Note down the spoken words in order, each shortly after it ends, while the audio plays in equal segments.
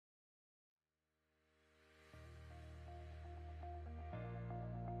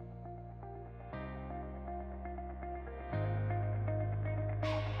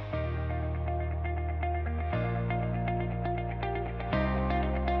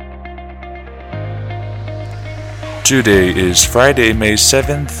Today is Friday, May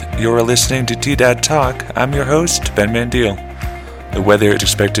 7th. You're listening to T-Dad Talk. I'm your host, Ben Mandiel. The weather is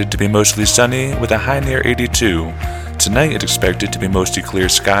expected to be mostly sunny with a high near 82. Tonight it's expected to be mostly clear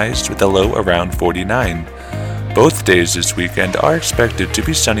skies with a low around 49. Both days this weekend are expected to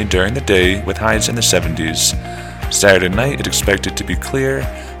be sunny during the day with highs in the 70s. Saturday night it's expected to be clear,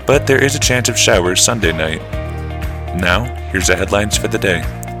 but there is a chance of showers Sunday night. Now, here's the headlines for the day.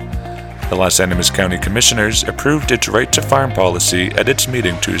 The Los Animas County Commissioners approved its right to farm policy at its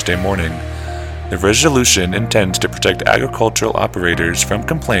meeting Tuesday morning. The resolution intends to protect agricultural operators from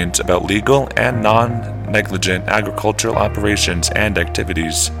complaints about legal and non-negligent agricultural operations and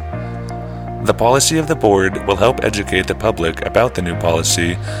activities. The policy of the board will help educate the public about the new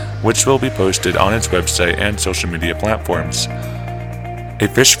policy, which will be posted on its website and social media platforms. A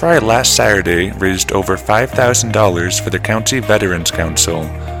fish fry last Saturday raised over $5,000 for the County Veterans Council.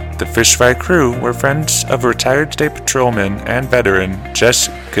 The fish fry crew were friends of retired state patrolman and veteran Jess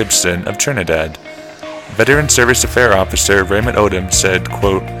Gibson of Trinidad. Veteran Service Affairs Officer Raymond Odom said,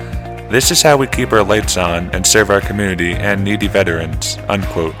 quote, "This is how we keep our lights on and serve our community and needy veterans,"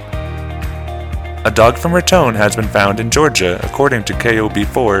 unquote. A dog from Raton has been found in Georgia, according to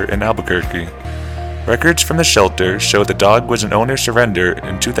KOB4 in Albuquerque. Records from the shelter show the dog was an owner surrender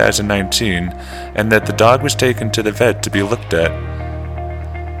in 2019 and that the dog was taken to the vet to be looked at.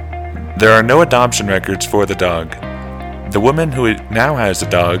 There are no adoption records for the dog. The woman who now has the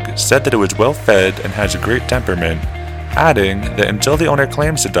dog said that it was well fed and has a great temperament, adding that until the owner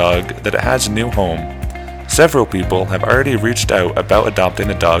claims the dog, that it has a new home. Several people have already reached out about adopting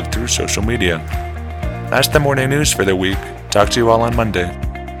the dog through social media. That's the morning news for the week. Talk to you all on Monday.